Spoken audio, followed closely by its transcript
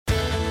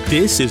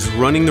This is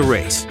Running the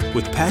Race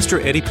with Pastor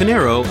Eddie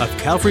Pinero of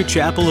Calvary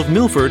Chapel of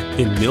Milford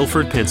in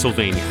Milford,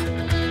 Pennsylvania.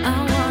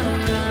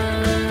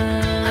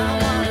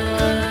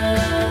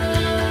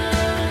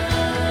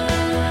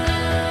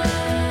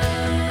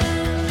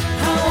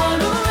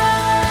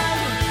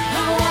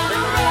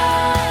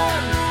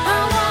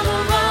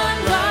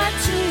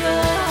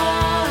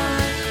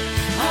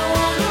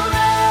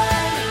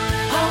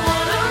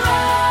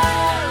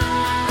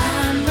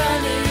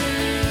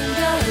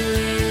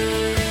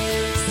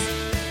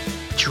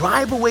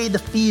 Drive away the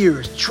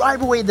fears.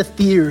 Drive away the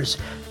fears.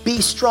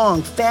 Be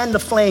strong. Fan the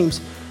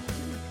flames.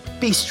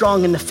 Be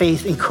strong in the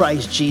faith in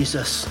Christ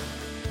Jesus.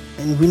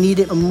 And we need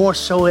it more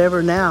so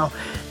ever now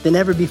than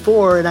ever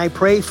before. And I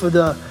pray for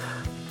the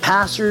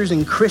pastors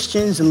and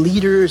Christians and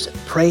leaders.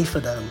 Pray for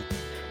them.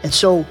 And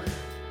so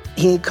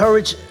he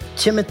encouraged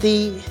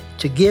Timothy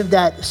to give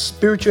that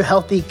spiritual,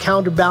 healthy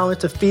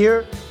counterbalance to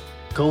fear.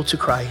 Go to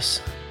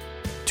Christ.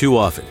 Too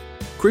often,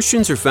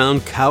 Christians are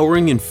found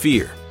cowering in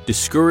fear,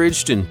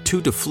 discouraged and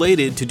too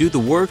deflated to do the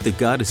work that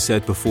God has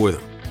set before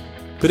them.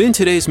 But in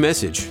today's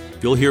message,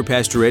 you'll hear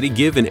Pastor Eddie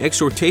give an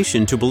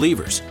exhortation to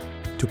believers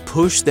to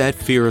push that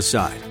fear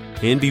aside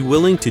and be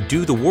willing to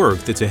do the work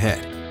that's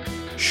ahead.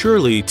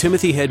 Surely,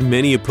 Timothy had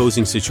many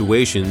opposing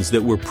situations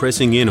that were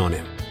pressing in on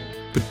him,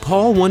 but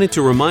Paul wanted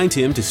to remind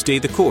him to stay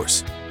the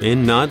course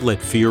and not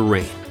let fear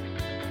reign.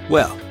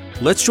 Well,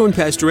 let's join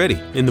Pastor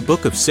Eddie in the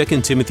book of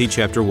 2 Timothy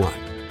chapter 1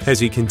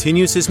 as he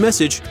continues his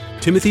message,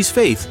 Timothy's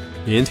Faith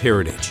and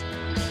Heritage.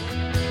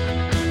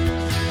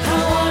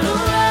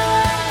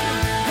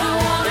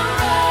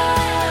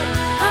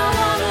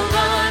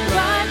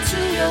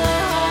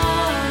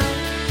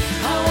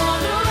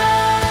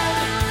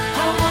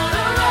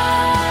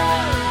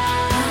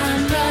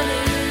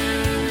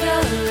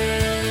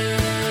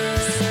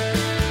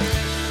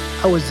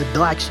 I was the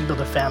black sheep of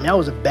the family. I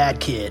was a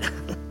bad kid.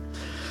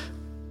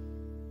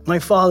 My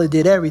father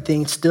did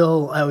everything.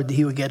 Still,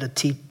 he would get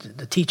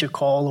the teacher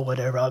call or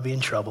whatever. I'll be in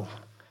trouble.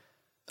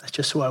 That's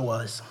just who I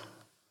was.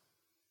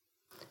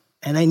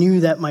 And I knew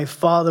that my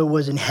father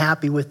wasn't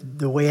happy with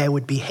the way I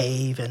would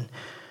behave.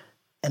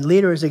 And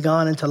later, as I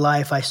gone into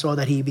life, I saw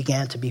that he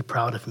began to be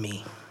proud of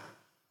me.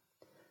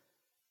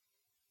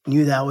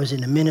 Knew that I was in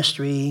the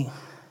ministry.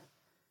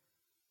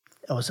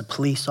 I was a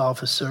police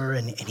officer,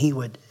 and he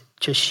would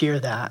just share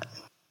that.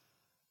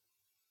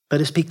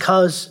 But it's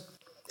because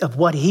of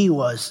what he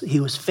was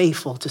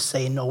faithful to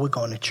say, no, we're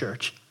going to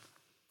church.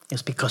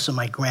 It's because of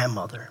my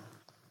grandmother.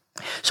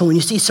 So when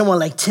you see someone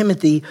like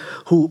Timothy,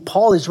 who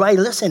Paul is right,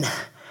 listen,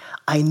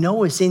 I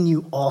know it's in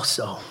you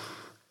also.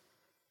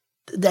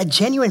 That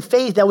genuine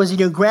faith that was in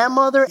your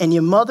grandmother and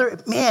your mother,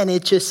 man,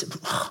 it just,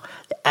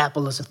 the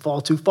apple doesn't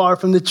fall too far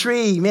from the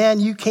tree. Man,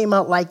 you came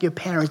out like your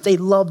parents. They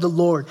love the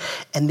Lord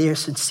and they're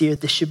sincere.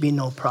 There should be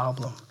no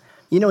problem.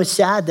 You know, it's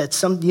sad that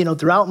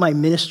throughout my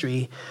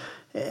ministry,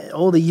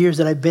 all the years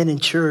that I've been in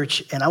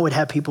church, and I would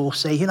have people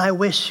say, I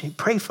wish,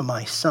 pray for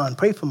my son,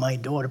 pray for my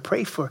daughter,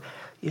 pray for,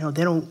 they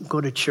don't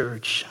go to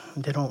church.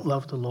 They don't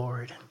love the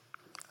Lord.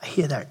 I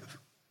hear that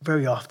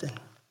very often.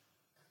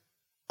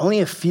 Only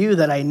a few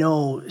that I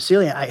know,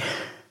 Celia, I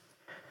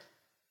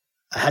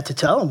had to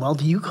tell them, well,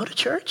 do you go to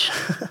church?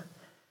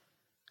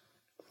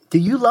 Do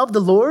you love the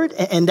Lord?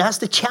 And that's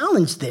the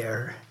challenge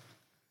there.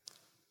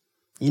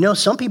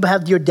 Some people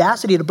have the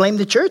audacity to blame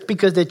the church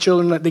because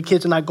the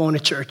kids are not going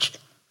to church.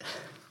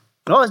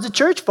 Oh, it's the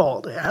church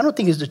fault. I don't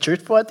think it's the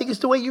church fault. I think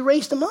it's the way you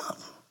raised them up.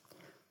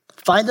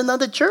 Find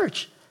another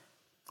church.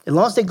 As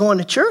long as they're going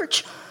to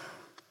church.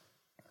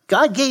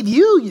 God gave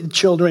you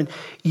children.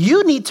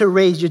 You need to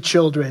raise your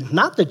children,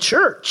 not the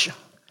church.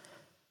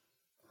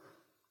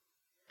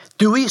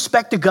 Do we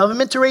expect the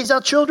government to raise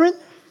our children?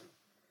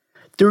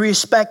 Do we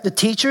expect the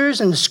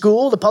teachers and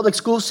the public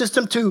school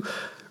system to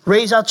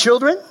raise our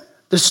children?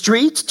 The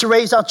streets to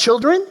raise our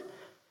children?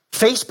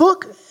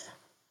 Facebook?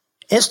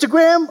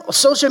 Instagram?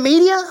 Social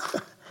media?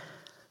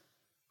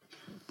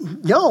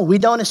 No, we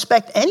don't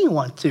expect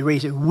anyone to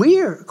raise it.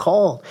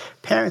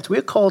 Parents,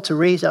 we're called to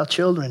raise our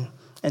children.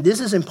 And this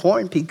is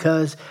important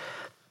because,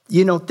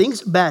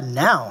 things are bad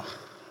now.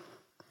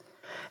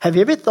 Have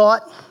you ever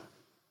thought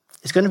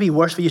it's going to be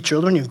worse for your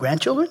children and your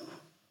grandchildren?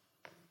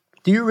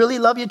 Do you really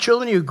love your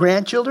children and your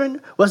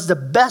grandchildren? What's the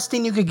best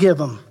thing you could give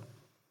them?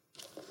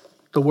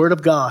 The Word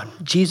of God,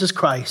 Jesus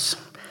Christ.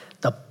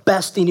 The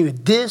best thing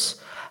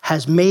this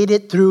has made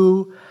it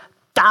through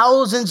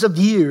thousands of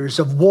years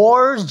of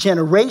wars,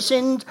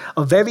 generations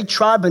of every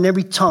tribe and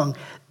every tongue.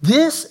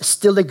 This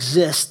still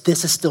exists.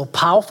 This is still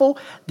powerful.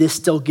 This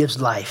still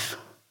gives life.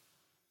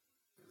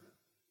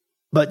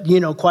 But,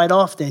 quite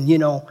often,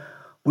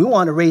 we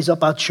want to raise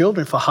up our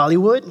children for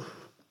Hollywood,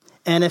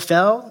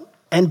 NFL,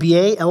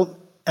 NBA,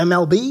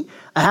 MLB.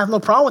 I have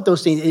no problem with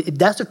those things. If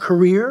that's a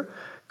career,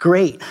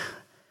 great.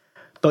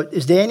 But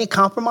is there any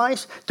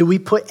compromise? Do we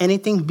put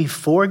anything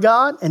before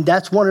God? And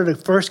that's one of the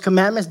first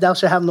commandments. Thou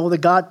shalt have no other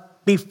God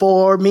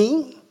before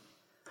me.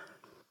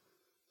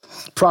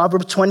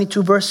 Proverbs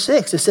 22, verse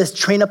 6. It says,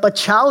 train up a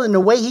child in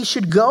the way he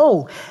should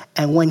go.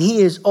 And when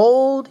he is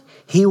old,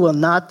 he will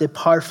not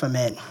depart from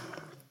it.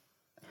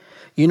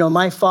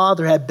 My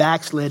father had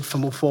backslid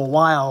for a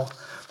while,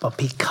 but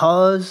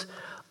because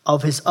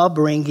of his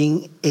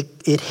upbringing,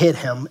 it hit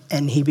him,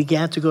 and he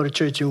began to go to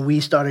church, and we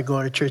started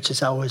going to church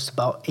since I was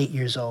about 8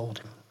 years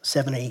old,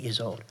 7 or 8 years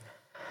old.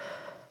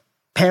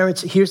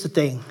 Parents, here's the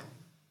thing.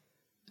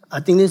 I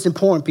think this is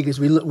important because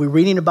we're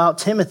reading about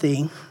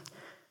Timothy,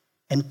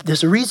 and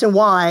there's a reason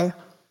why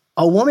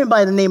a woman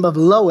by the name of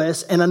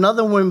Lois and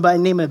another woman by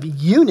the name of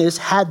Eunice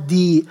had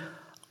the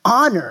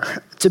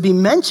honor to be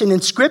mentioned in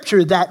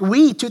Scripture that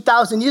we,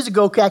 2,000 years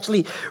ago, could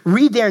actually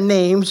read their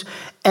names,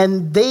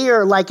 and they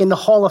are like in the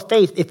hall of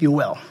faith, if you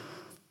will,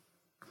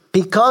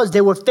 because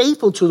they were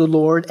faithful to the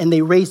Lord and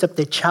they raised up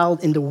their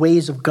child in the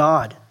ways of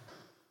God.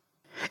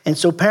 And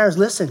so parents,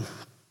 listen,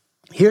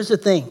 here's the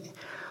thing.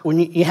 When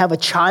you have a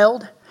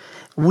child,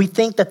 we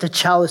think that the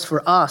child is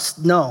for us.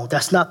 No,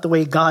 that's not the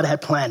way God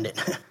had planned it.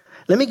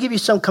 Let me give you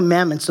some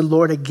commandments the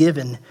Lord had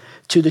given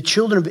to the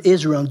children of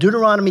Israel. In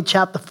Deuteronomy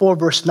chapter 4,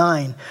 verse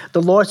 9,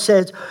 the Lord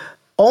says,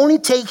 only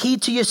take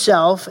heed to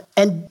yourself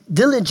and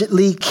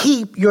diligently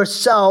keep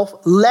yourself,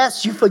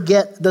 lest you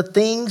forget the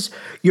things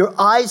your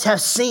eyes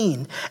have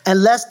seen,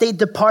 and lest they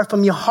depart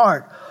from your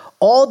heart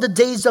all the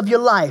days of your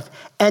life,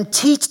 and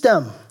teach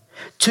them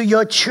to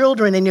your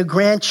children and your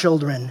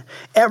grandchildren.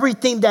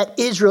 Everything that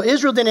Israel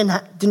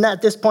did not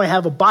at this point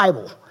have a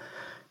Bible,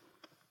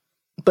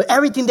 but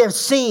everything they've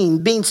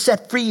seen being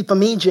set free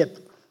from Egypt,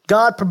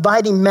 God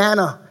providing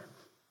manna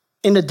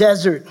in the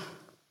desert.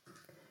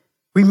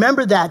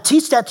 Remember that.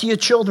 Teach that to your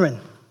children.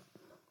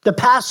 The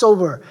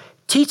Passover.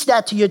 Teach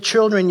that to your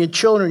children, your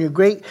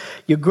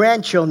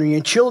grandchildren,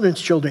 your children's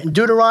children. In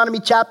Deuteronomy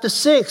chapter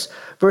 6,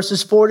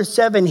 verses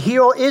 4-7,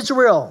 hear, O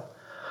Israel,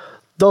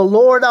 the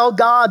Lord our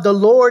God, the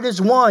Lord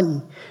is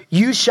one.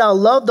 You shall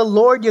love the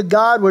Lord your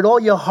God with all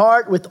your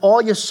heart, with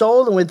all your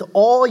soul, and with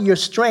all your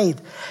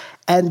strength.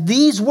 And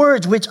these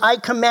words which I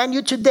command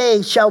you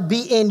today shall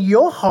be in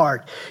your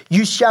heart.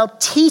 You shall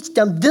teach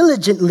them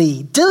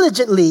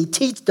diligently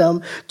teach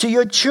them to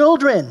your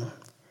children,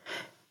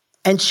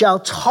 and shall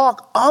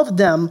talk of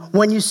them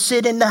when you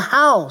sit in the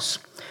house,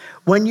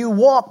 when you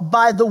walk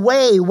by the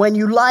way, when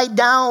you lie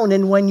down,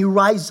 and when you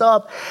rise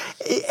up.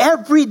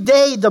 Every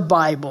day, the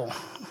Bible.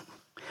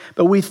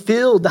 But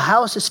the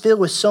house is filled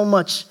with so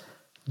much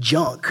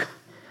junk.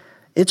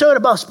 You're talking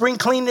about spring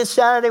cleaning this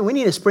Saturday. We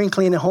need a spring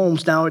cleaning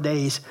homes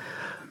nowadays.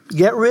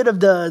 Get rid of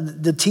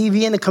the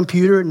TV and the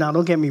computer. Now,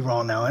 don't get me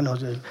wrong now.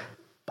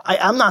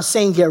 I'm not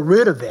saying get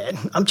rid of it.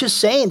 I'm just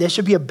saying there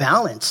should be a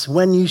balance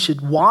when you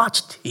should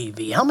watch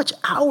TV. How much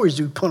hours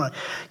do we put on?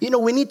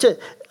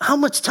 How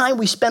much time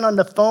we spend on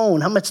the phone,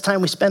 how much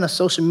time we spend on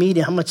social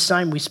media, how much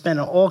time we spend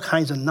on all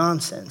kinds of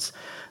nonsense.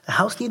 The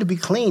house needs to be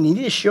clean. You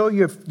need to show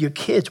your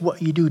kids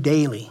what you do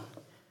daily.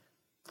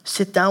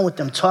 Sit down with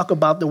them. Talk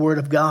about the Word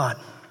of God.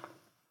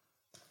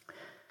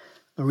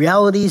 The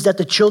reality is that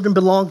the children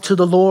belong to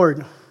the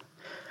Lord.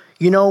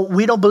 We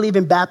don't believe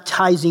in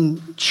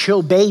baptizing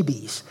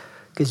babies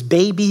because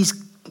babies,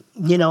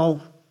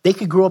 they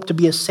could grow up to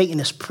be a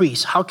Satanist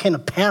priest. How can a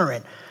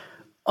parent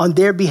on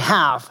their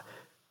behalf,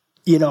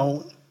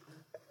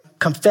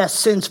 confess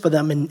sins for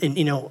them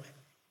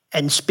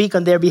and speak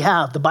on their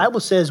behalf? The Bible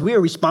says we are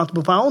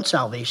responsible for our own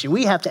salvation.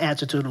 We have to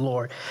answer to the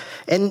Lord.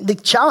 And the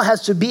child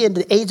has to be in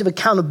the age of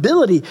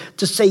accountability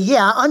to say,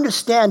 yeah, I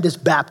understand this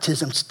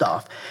baptism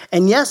stuff.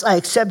 And yes, I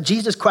accept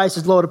Jesus Christ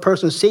as Lord and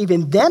personal Savior,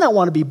 and then I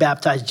want to be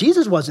baptized.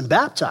 Jesus wasn't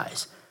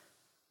baptized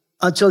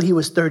until he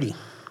was 30.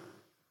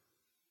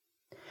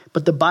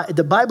 But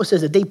the Bible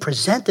says that they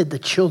presented the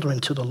children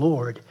to the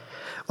Lord.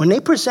 When they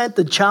present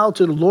the child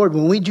to the Lord,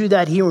 when we do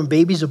that here when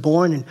babies are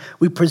born and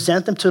we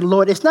present them to the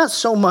Lord, it's not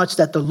so much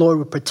that the Lord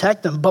will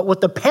protect them, but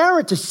what the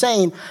parent is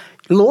saying,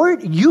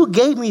 Lord, you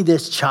gave me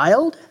this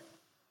child.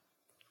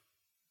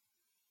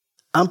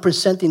 I'm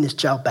presenting this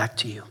child back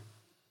to you.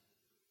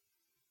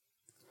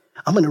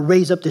 I'm going to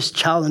raise up this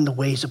child in the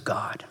ways of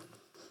God.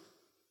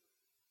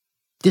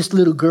 This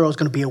little girl is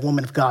going to be a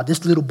woman of God.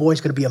 This little boy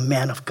is going to be a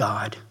man of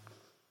God.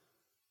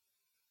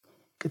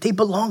 Because they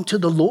belong to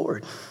the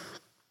Lord.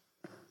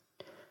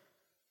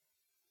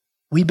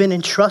 We've been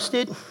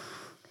entrusted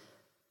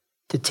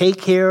to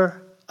take care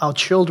of our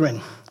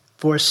children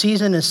for a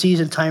season and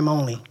season time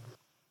only.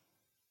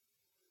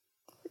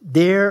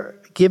 They're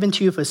given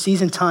to you for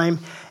season time,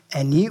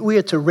 and we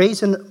are to raise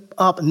them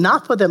up,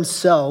 not for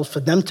themselves, for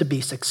them to be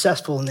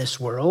successful in this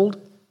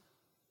world,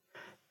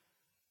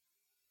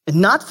 and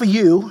not for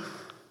you.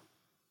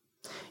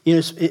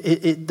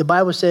 The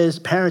Bible says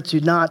parents do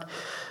not,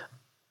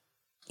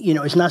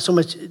 it's not so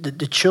much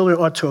the children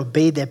ought to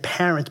obey their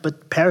parents,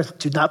 but parents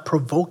do not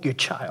provoke your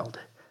child.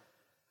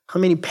 How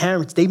many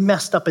parents, they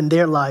messed up in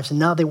their lives, and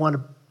now they want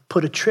to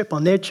put a trip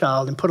on their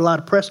child and put a lot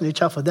of pressure on their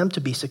child for them to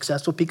be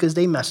successful because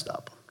they messed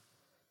up.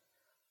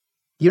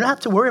 You don't have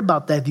to worry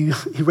about that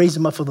if you raise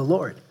them up for the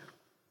Lord.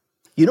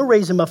 You don't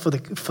raise them up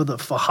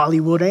for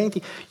Hollywood or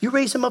anything. You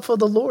raise them up for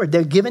the Lord.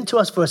 They're given to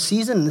us for a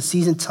season and a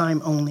season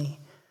time only.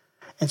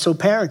 And so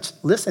parents,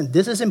 listen,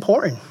 this is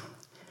important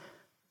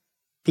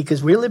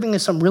because we're living in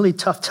some really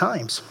tough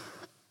times.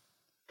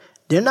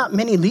 There are not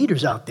many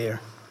leaders out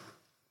there.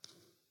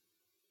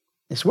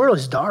 This world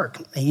is dark,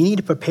 and you need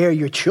to prepare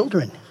your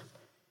children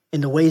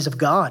in the ways of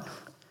God.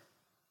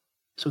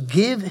 So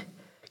give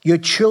your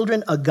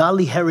children a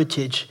godly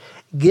heritage.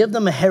 Give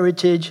them a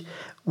heritage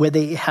where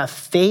they have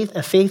faith,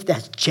 a faith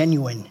that's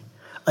genuine,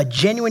 a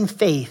genuine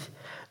faith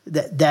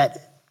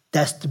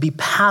that's to be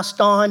passed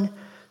on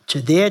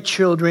to their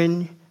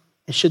children,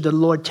 and should the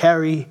Lord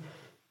tarry,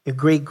 your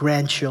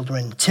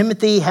great-grandchildren.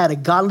 Timothy had a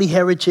godly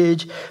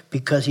heritage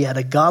because he had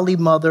a godly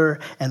mother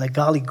and a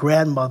godly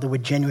grandmother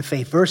with genuine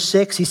faith. Verse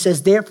 6, he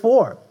says,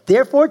 Therefore,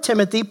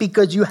 Timothy,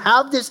 because you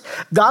have this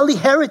godly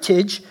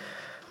heritage,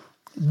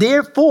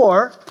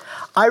 therefore,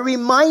 I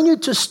remind you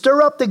to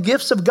stir up the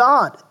gifts of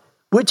God,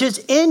 which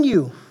is in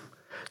you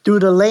through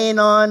the laying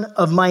on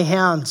of my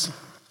hands.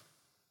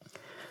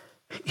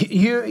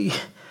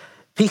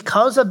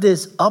 Because of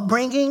this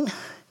upbringing,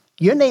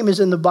 your name is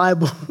in the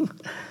Bible.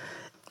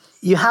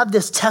 You have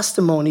this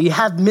testimony. You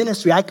have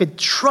ministry. I could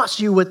trust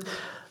you with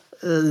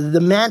the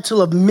mantle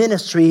of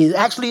ministry.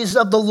 Actually, it's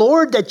of the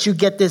Lord that you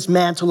get this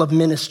mantle of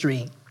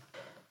ministry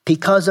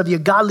because of your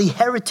godly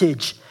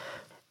heritage.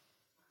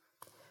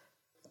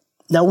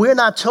 Now, we're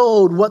not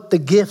told what the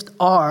gifts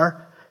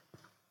are.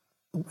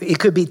 It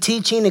could be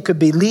teaching. It could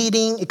be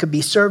leading. It could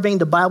be serving.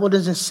 The Bible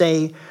doesn't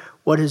say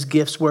what his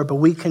gifts were, but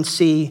we can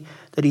see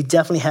that he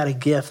definitely had a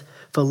gift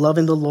for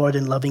loving the Lord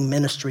and loving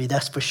ministry.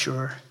 That's for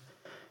sure.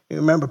 You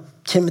remember,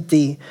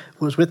 Timothy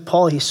was with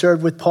Paul. He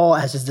served with Paul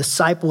as his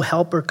disciple,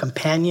 helper,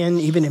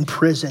 companion, even in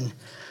prison.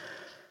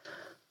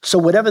 So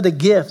whatever the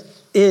gift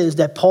is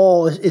that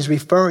Paul is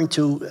referring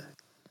to,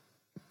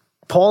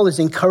 Paul is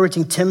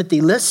encouraging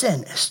Timothy,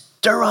 listen,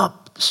 stir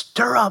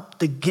up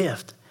the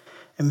gift.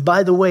 And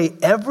by the way,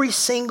 every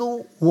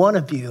single one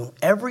of you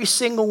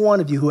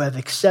who have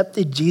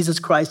accepted Jesus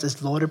Christ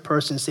as Lord and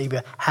personal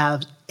Savior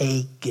have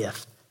a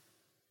gift.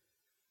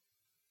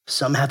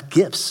 Some have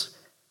gifts.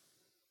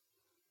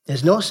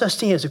 There's no such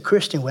thing as a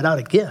Christian without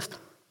a gift.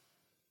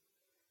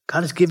 God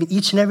has given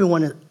each and every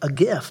one a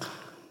gift.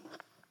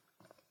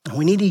 And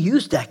we need to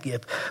use that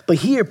gift. But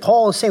here,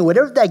 Paul is saying,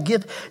 whatever that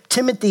gift,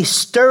 Timothy,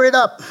 stir it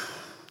up.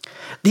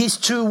 These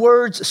two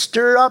words,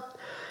 stir up,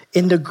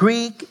 in the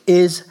Greek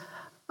is,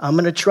 I'm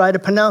going to try to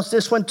pronounce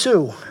this one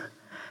too,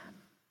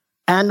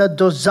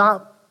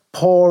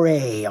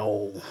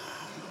 anadozaporeo.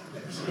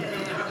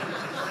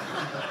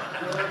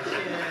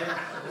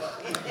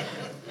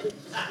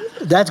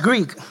 That's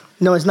Greek.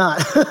 No, it's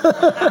not.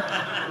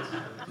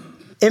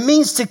 It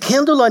means to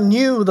kindle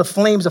anew the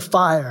flames of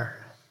fire.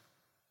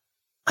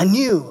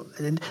 Anew.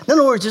 In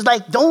other words, it's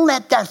like, don't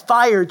let that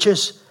fire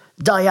just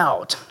die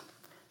out.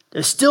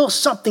 There's still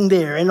something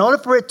there. In order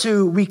for it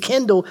to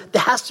rekindle,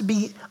 there has to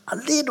be a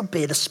little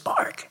bit of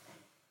spark.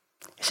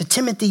 He said,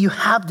 Timothy, you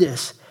have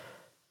this.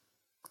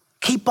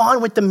 Keep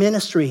on with the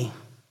ministry.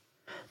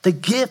 The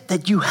gift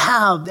that you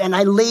have, and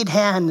I laid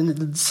hand, and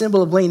the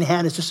symbol of laying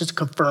hand is just to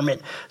confirm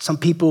it. Some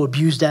people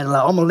abuse that.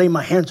 Like, I'm going to lay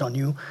my hands on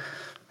you.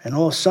 And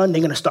all of a sudden,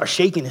 they're going to start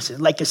shaking. It's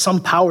like some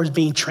power is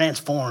being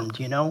transformed,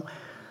 you know.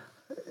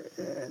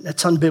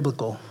 That's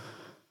unbiblical.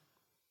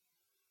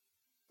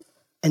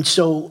 And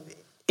so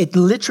it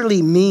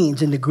literally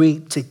means in the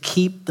Greek to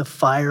keep the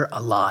fire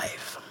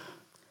alive.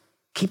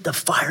 Keep the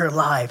fire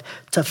alive.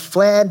 To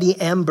fan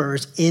the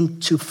embers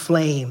into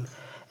flame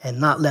and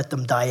not let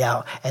them die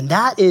out. And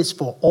that is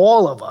for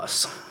all of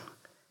us.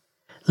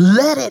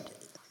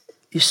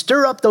 You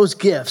stir up those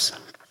gifts.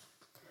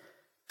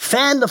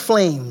 Fan the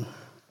flame.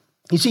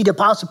 You see, the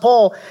Apostle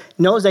Paul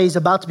knows that he's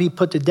about to be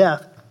put to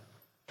death.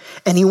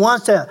 And he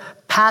wants to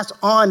pass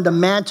on the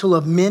mantle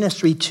of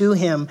ministry to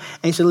him.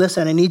 And he said,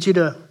 listen, I need you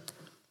to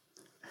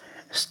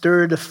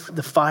stir the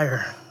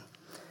fire.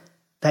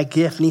 That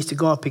gift needs to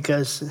go up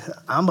because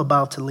I'm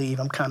about to leave.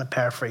 I'm kind of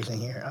paraphrasing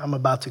here. I'm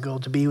about to go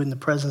to be in the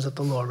presence of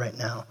the Lord right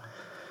now.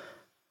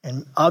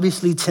 And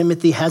obviously,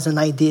 Timothy has an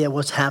idea of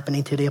what's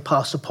happening to the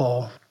Apostle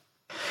Paul.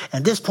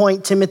 At this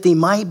point, Timothy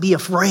might be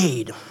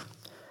afraid.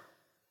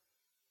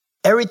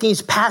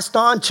 Everything's passed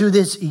on to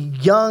this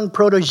young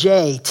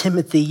protege,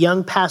 Timothy,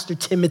 young pastor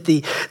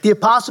Timothy. The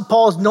Apostle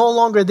Paul is no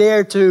longer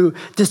there to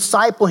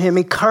disciple him,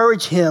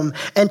 encourage him,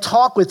 and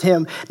talk with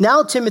him.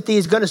 Now Timothy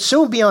is going to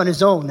soon be on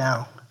his own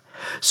now.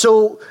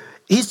 So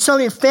he's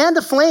telling him, fan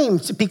the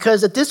flames,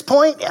 because at this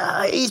point,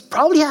 he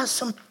probably has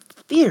some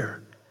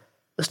fear.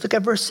 Let's look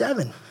at verse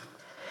 7.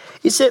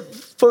 He said,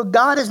 for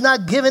God has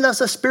not given us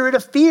a spirit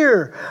of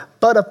fear,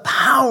 but of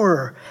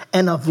power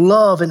and of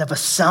love and of a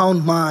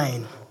sound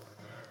mind.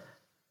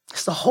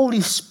 It's the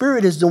Holy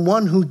Spirit is the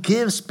one who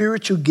gives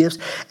spiritual gifts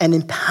and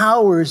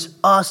empowers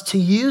us to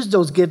use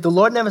those gifts. The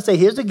Lord never say,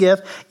 here's a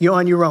gift, you're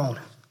on your own.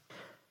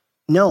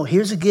 No,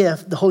 here's a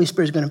gift. The Holy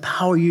Spirit is going to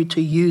empower you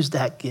to use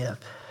that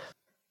gift.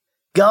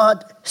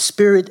 God's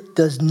Spirit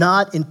does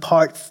not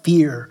impart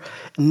fear.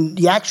 And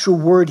the actual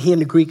word here in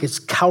the Greek is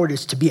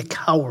cowardice, to be a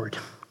coward.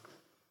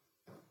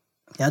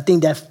 And I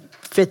think that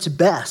fits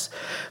best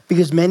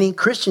because many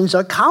Christians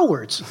are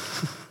cowards.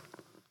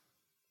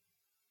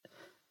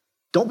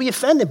 Don't be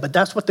offended, but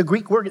that's what the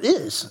Greek word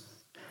is.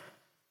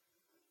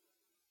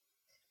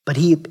 But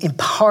he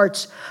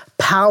imparts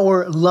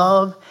power,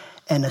 love,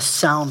 and a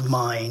sound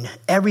mind.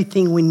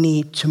 Everything we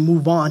need to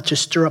move on, to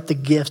stir up the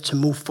gifts, to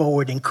move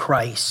forward in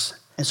Christ.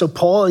 And so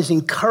Paul is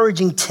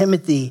encouraging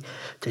Timothy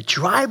to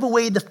drive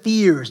away the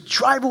fears,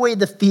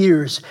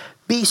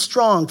 be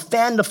strong,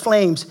 fan the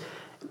flames,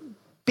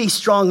 be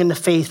strong in the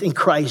faith in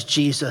Christ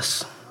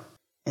Jesus.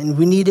 And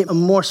we need it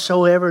more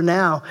so ever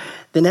now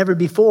than ever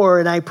before.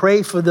 And I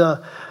pray for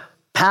the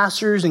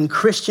pastors and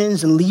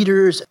Christians and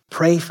leaders,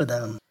 pray for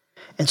them.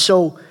 And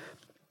so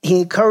he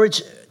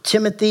encouraged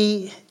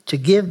Timothy to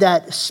give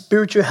that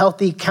spiritual,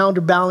 healthy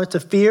counterbalance to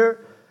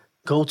fear.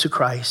 Go to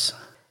Christ.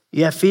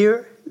 You have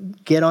fear?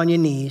 Get on your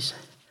knees.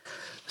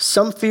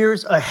 Some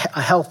fears are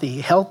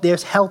healthy.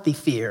 There's healthy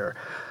fear.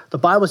 The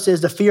Bible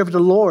says the fear of the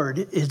Lord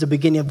is the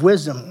beginning of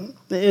wisdom.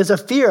 There's a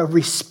fear of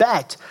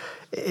respect.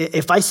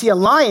 If I see a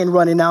lion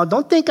running now,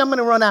 don't think I'm going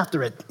to run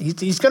after it.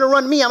 He's going to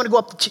run me. I'm going to go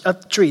up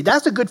the tree.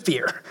 That's a good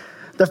fear.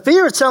 The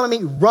fear is telling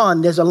me,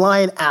 run, there's a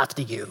lion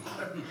after you.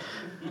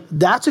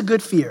 That's a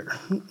good fear.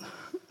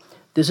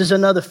 This is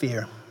another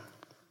fear.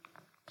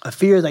 A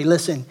fear is like,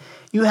 listen,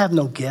 you have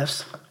no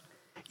gifts.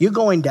 You're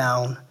going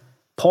down.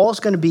 Paul's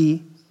going to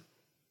be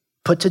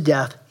put to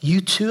death.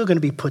 You too are going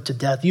to be put to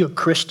death. You're a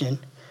Christian.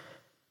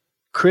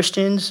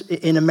 Christians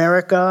in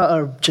America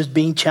are just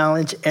being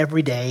challenged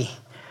every day.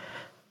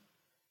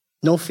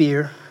 No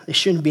fear. There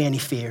shouldn't be any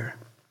fear.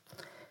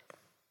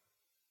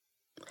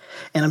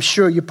 And I'm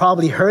sure you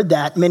probably heard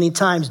that many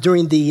times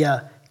during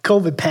the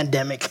COVID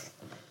pandemic.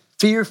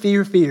 Fear,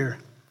 fear, fear.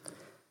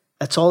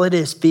 That's all it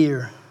is,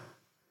 fear.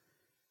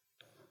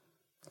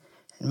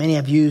 And many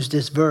have used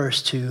this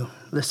verse to,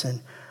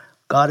 listen,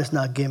 God is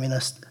not giving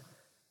us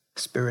a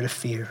spirit of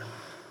fear.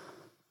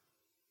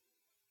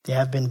 There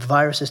have been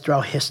viruses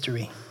throughout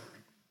history.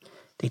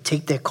 They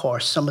take their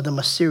course. Some of them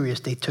are serious.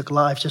 They took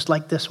lives just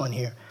like this one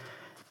here.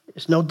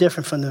 It's no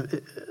different from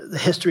the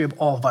history of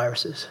all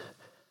viruses.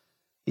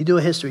 You do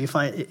a history, you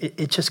find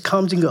it just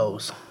comes and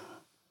goes.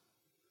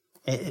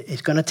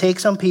 It's going to take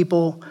some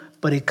people,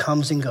 but it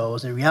comes and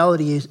goes. The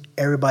reality is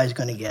everybody's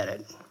going to get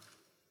it.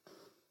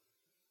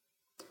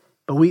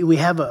 But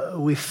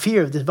we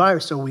fear of this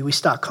virus, so we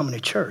stop coming to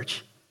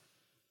church.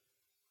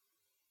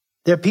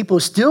 There are people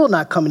still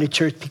not coming to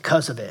church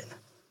because of it.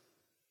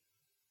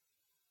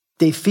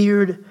 They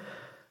feared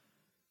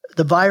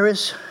the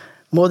virus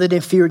more than they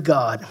feared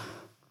God.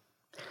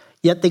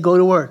 Yet they go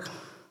to work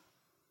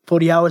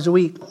 40 hours a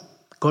week,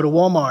 go to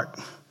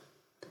Walmart,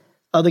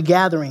 other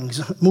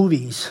gatherings,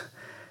 movies.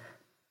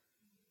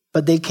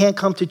 But they can't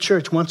come to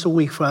church once a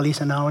week for at least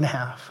an hour and a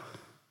half.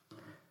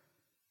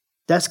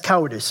 That's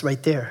cowardice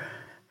right there.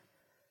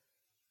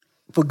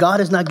 For God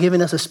has not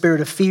given us a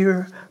spirit of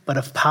fear, but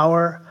of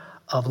power,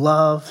 of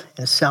love,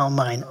 and a sound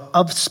mind.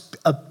 Of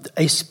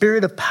a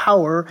spirit of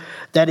power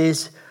that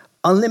is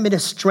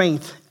unlimited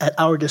strength at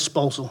our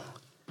disposal.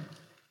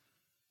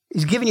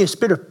 He's giving you a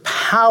spirit of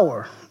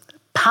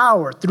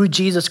power through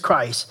Jesus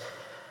Christ.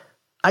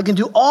 I can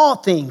do all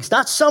things,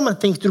 not some of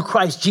the things, through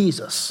Christ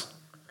Jesus.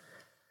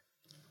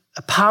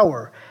 A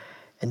power,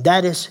 and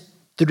that is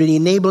through the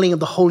enabling of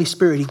the Holy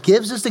Spirit. He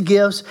gives us the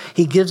gifts,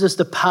 he gives us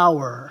the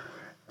power,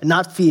 and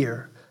not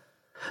fear.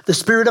 The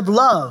spirit of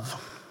love.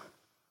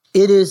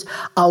 It is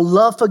our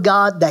love for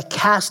God that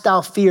casts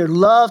out fear.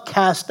 Love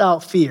casts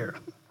out fear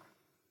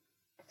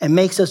and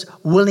makes us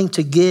willing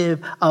to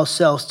give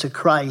ourselves to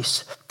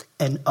Christ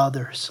and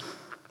others.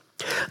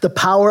 The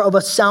power of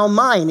a sound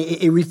mind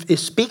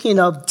is speaking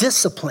of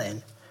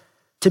discipline,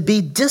 to be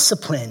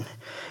disciplined.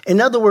 In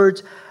other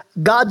words,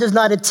 God does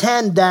not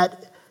intend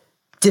that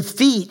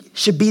defeat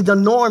should be the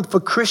norm for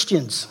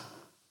Christians.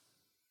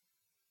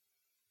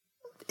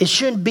 It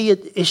shouldn't be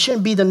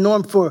the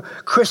norm for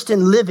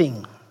Christian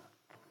living.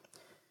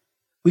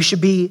 We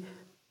should be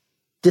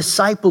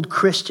discipled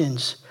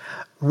Christians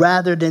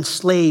rather than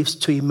slaves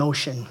to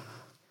emotion.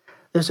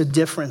 There's a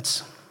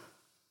difference.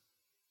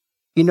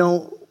 You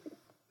know,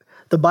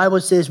 the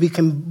Bible says we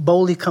can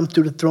boldly come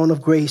through the throne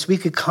of grace. We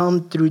could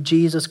come through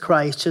Jesus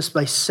Christ just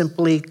by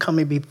simply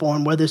coming before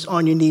him, whether it's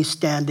on your knees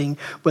standing,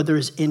 whether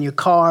it's in your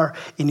car,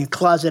 in your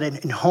closet,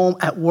 in home,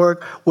 at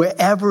work,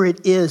 wherever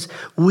it is,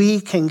 we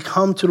can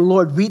come to the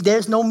Lord.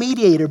 There's no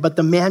mediator but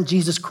the man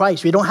Jesus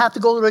Christ. We don't have to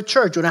go to a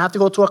church. We don't have to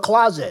go to a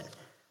closet.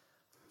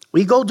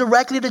 We go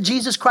directly to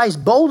Jesus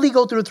Christ, boldly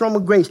go through the throne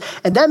of grace.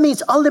 And that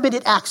means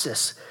unlimited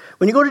access.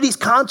 When you go to these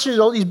concerts,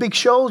 all these big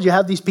shows, you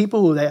have these people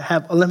who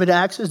have unlimited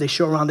access. They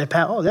show around their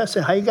path. Oh, that's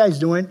it. How you guys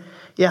doing?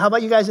 Yeah, how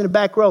about you guys in the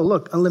back row?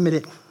 Look,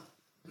 unlimited.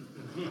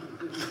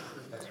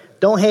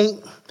 Don't hate.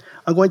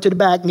 I'm going to the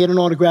back and get an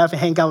autograph and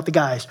hang out with the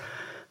guys.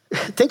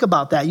 Think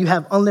about that. You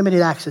have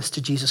unlimited access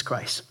to Jesus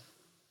Christ,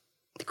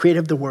 the creator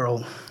of the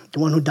world,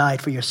 the one who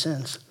died for your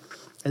sins.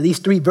 And these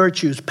three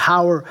virtues,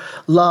 power,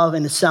 love,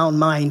 and a sound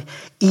mind,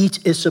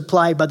 each is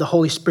supplied by the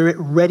Holy Spirit,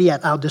 ready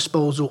at our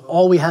disposal.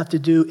 All we have to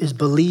do is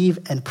believe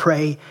and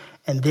pray,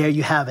 and there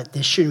you have it.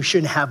 We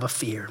shouldn't have a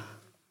fear.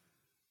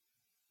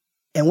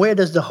 And where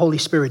does the Holy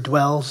Spirit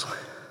dwells?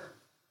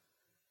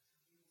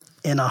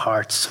 In our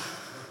hearts.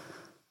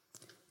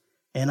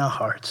 In our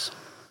hearts.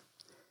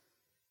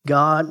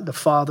 God, the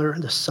Father,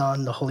 the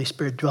Son, the Holy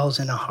Spirit dwells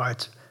in our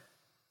hearts.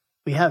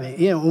 We have it.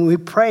 When we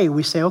pray,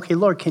 we say, okay,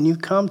 Lord, can you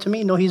come to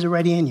me? No, he's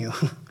already in you.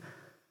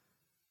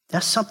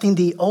 That's something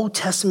the Old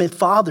Testament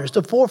fathers,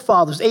 the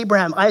forefathers,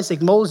 Abraham,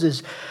 Isaac,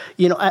 Moses,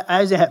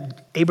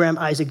 Abraham,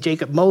 Isaac,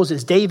 Jacob,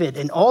 Moses, David,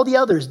 and all the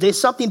others, there's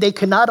something they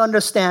could not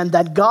understand,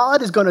 that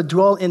God is going to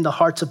dwell in the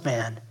hearts of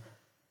man.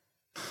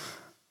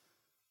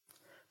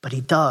 But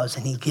he does,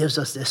 and he gives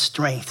us this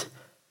strength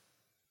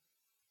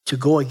to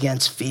go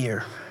against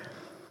fear.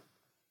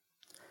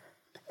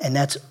 And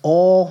that's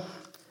all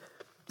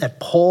that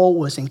Paul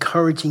was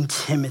encouraging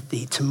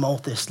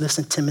Timotheus.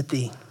 Listen,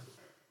 Timothy,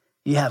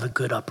 you have a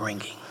good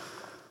upbringing.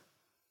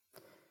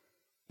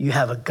 You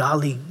have a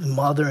godly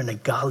mother and a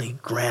godly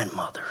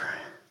grandmother.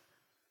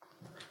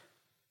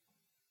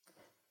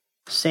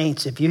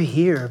 Saints, if you're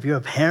here, if you're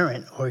a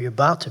parent or you're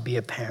about to be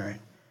a parent,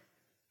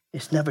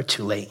 it's never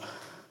too late.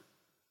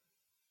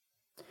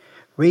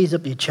 Raise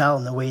up your child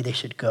in the way they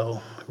should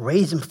go.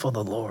 Raise them for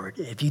the Lord.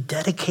 If you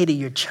dedicated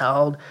your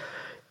child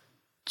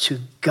to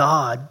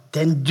God,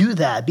 then do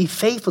that. Be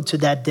faithful to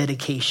that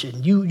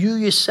dedication. You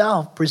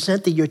yourself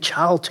presented your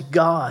child to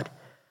God.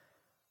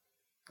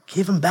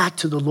 Give them back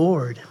to the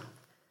Lord.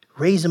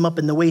 Raise them up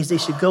in the ways they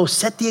should go.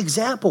 Set the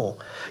example.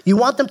 You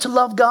want them to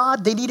love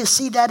God? They need to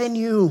see that in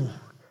you.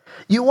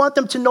 You want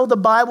them to know the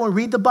Bible and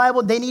read the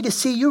Bible? They need to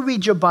see you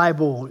read your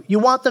Bible. You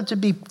want them to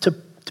be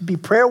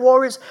prayer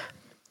warriors?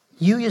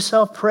 You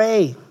yourself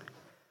pray.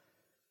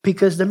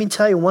 Because let me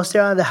tell you, once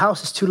they're out of the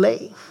house, it's too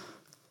late.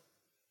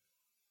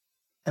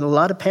 And a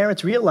lot of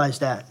parents realize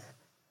that,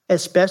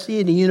 especially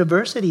in the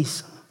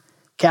universities.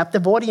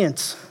 Captive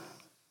audience.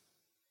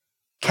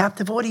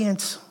 Captive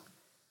audience.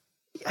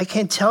 I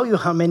can't tell you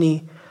how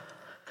many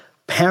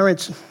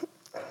parents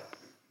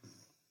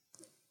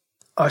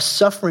are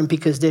suffering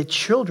because their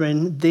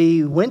children,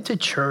 they went to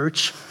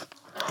church,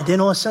 and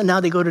then all of a sudden now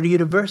they go to the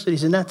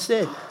universities, and that's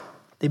it.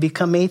 They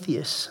become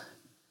atheists.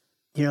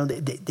 They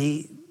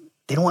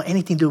don't want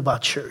anything to do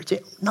about church. They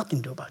have nothing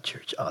to do about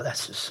church. Oh,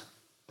 that's just,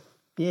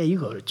 yeah, you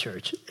go to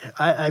church.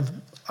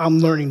 I'm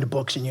learning the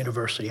books in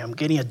university. I'm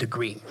getting a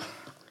degree.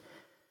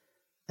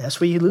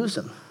 That's where you lose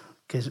them.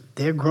 Because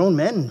they're grown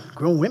men,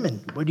 grown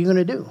women. What are you going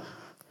to do?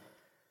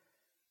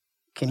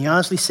 Can you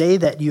honestly say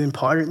that you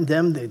imparted in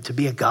them to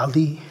be a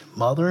godly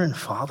mother and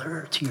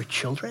father to your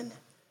children?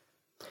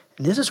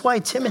 And this is why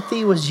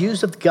Timothy was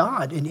used of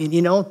God.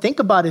 And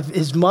think about it.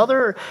 His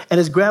mother and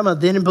his grandma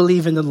didn't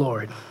believe in the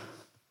Lord.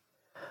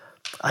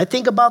 I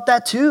think about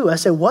that too. I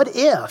said, what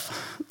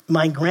if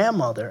my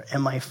grandmother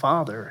and my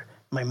father,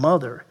 my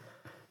mother,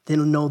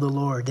 didn't know the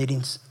Lord?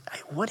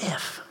 What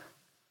if?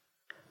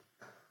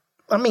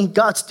 I mean,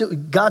 God's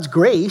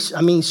grace.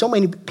 I mean, so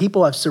many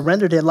people have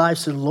surrendered their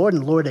lives to the Lord,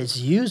 and the Lord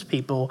has used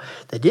people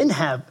that didn't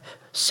have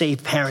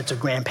saved parents or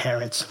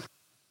grandparents.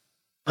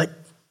 But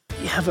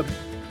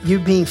you're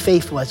being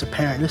faithful as a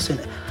parent. Listen,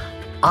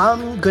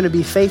 I'm going to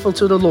be faithful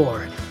to the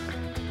Lord,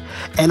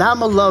 and I'm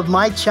going to love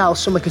my child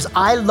so much because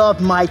I love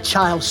my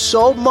child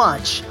so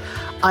much.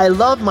 I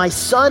love my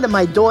son and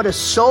my daughter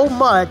so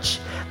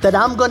much that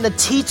I'm going to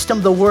teach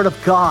them the word of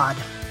God.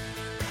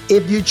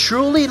 If you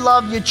truly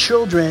love your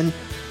children,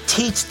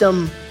 teach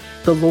them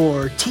the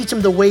Lord. Teach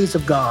them the ways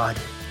of God.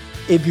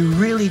 If you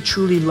really,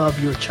 truly love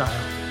your child.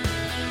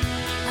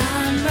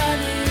 I'm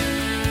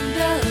running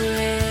the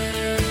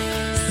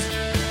race.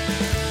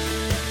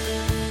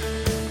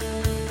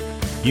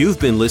 You've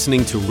been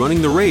listening to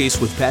Running the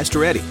Race with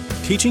Pastor Eddie,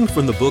 teaching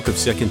from the book of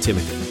 2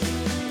 Timothy.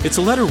 It's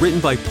a letter written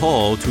by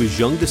Paul to his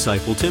young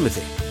disciple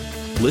Timothy.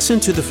 Listen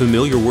to the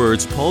familiar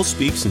words Paul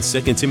speaks in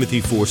 2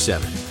 Timothy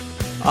 4:7.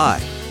 I,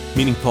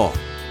 meaning Paul,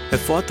 have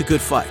fought the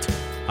good fight.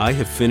 I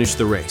have finished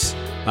the race.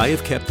 I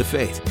have kept the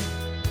faith.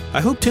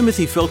 I hope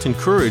Timothy felt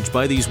encouraged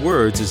by these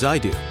words as I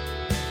do.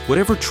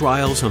 Whatever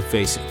trials I'm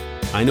facing,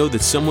 I know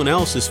that someone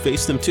else has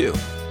faced them too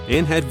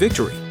and had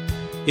victory.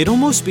 It'd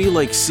almost be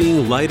like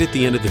seeing light at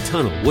the end of the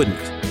tunnel,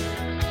 wouldn't it?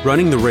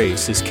 Running the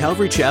Race is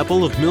Calvary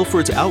Chapel of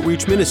Milford's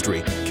outreach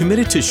ministry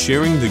committed to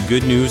sharing the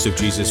good news of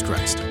Jesus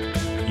Christ.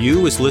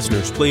 You as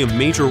listeners play a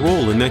major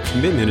role in that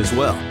commitment as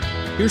well.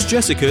 Here's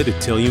Jessica to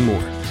tell you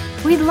more.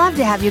 We'd love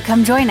to have you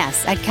come join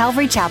us at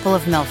Calvary Chapel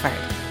of Milford.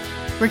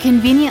 We're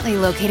conveniently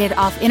located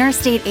off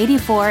Interstate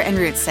 84 and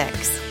Route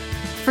 6.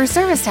 For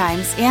service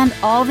times and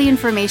all the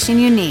information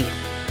you need,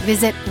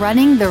 visit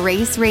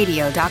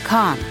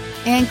runningtheraceradio.com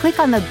and click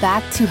on the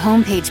Back to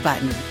Homepage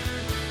button.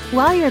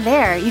 While you're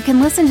there, you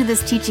can listen to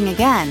this teaching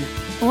again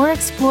or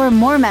explore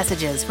more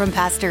messages from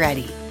Pastor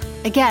Eddie.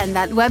 Again,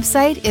 that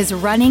website is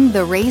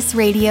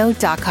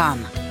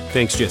runningtheraceradio.com.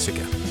 Thanks,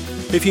 Jessica.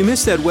 If you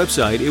missed that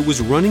website, it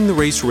was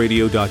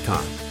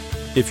runningtheraceradio.com.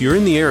 If you're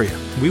in the area,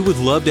 we would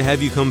love to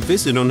have you come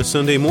visit on a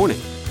Sunday morning.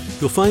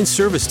 You'll find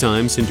service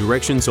times and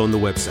directions on the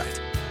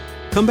website.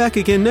 Come back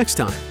again next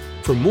time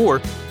for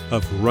more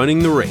of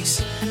Running the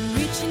Race.